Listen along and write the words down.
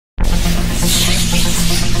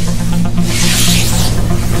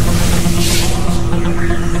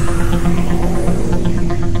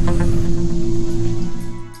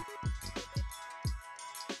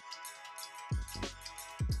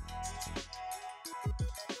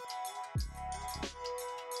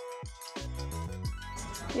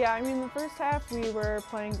Yeah, I mean, the first half we were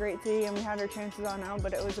playing great D and we had our chances on O,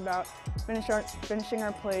 but it was about finishing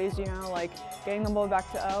our plays, you know, like getting the ball back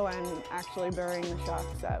to O and actually burying the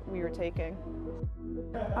shots that we were taking.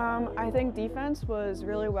 I think defense was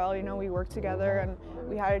really well. You know, we worked together and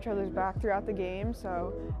we had each other's back throughout the game,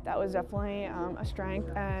 so that was definitely a strength.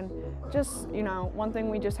 And just, you know, one thing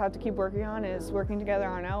we just have to keep working on is working together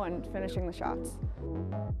on O and finishing the shots.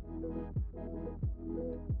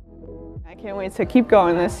 I can't wait to keep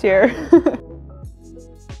going this year.